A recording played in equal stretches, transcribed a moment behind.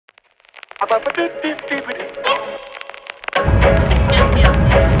Gonna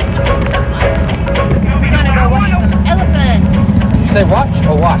go watch some elephants. You say watch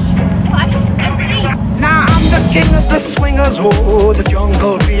or wash? Wash and see. Now I'm the king of the swingers, oh, the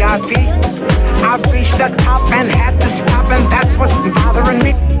jungle VIP. I've reached the top and had to stop, and that's what's bothering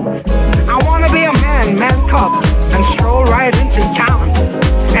me. I wanna be a man cub, and stroll right into town,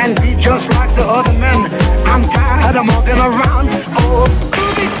 and be just like the other men. I'm tired of mugging around. Oh,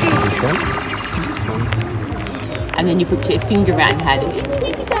 This one? This one. And then you put your finger around your head and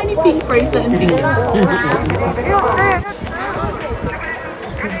it's a tiny piece bracelet and finger.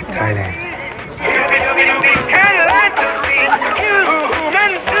 Thailand.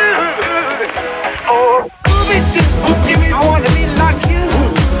 I wanna be like you.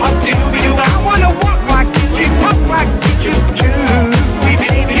 I wanna walk like you, talk like you too.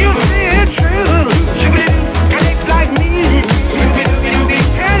 You say it's true. And it's like me.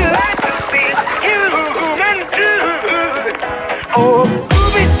 And like to be human too. Oh,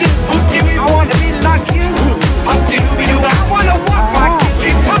 I wanna be like you. I wanna walk like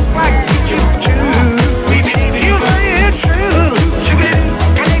you, talk like you too. You say it's true.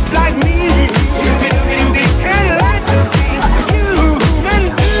 And it's like me. And like to be human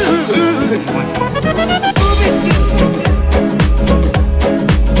too.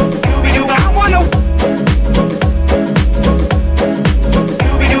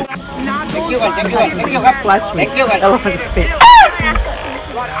 Flash me. Elephant spit.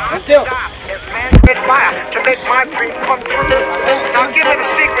 Thank you. Fire to make my dream come true. Now give me the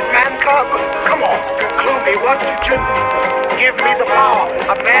secret, man cub. Come on, clue me what to do. Give me the power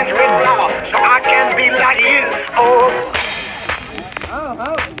of man's red flower, so I can be like you. Oh,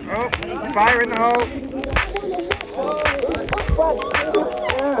 fire in the hole.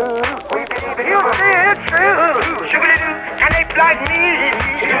 You say it's true. And it's like me.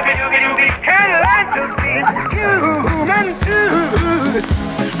 And like to be human too.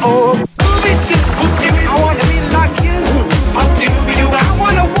 Oh, I wanna be like you. I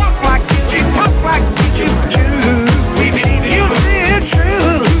wanna walk like you, talk like you too. You say it's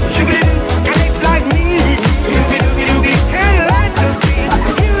true. And it's like me. And like to be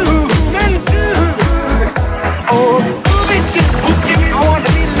human too. Oh, I wanna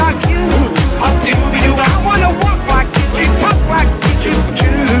be like you. I wanna walk like you, talk like you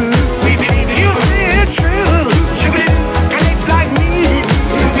too. You say it's true. And it's like me.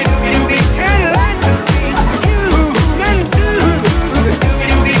 And like to be human too.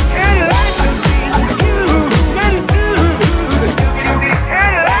 And like to be human too. And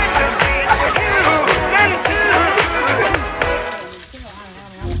like to be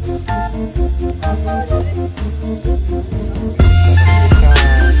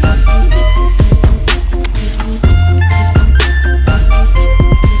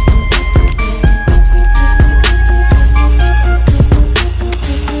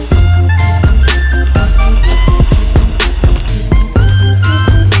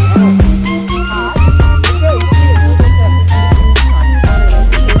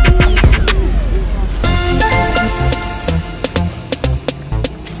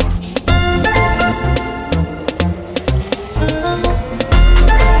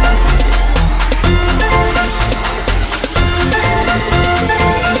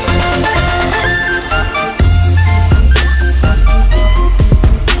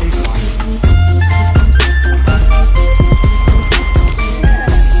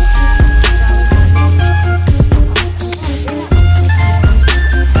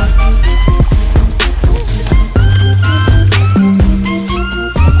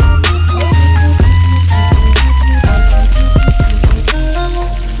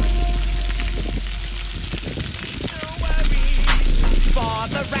for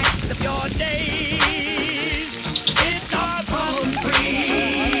the rest of your days.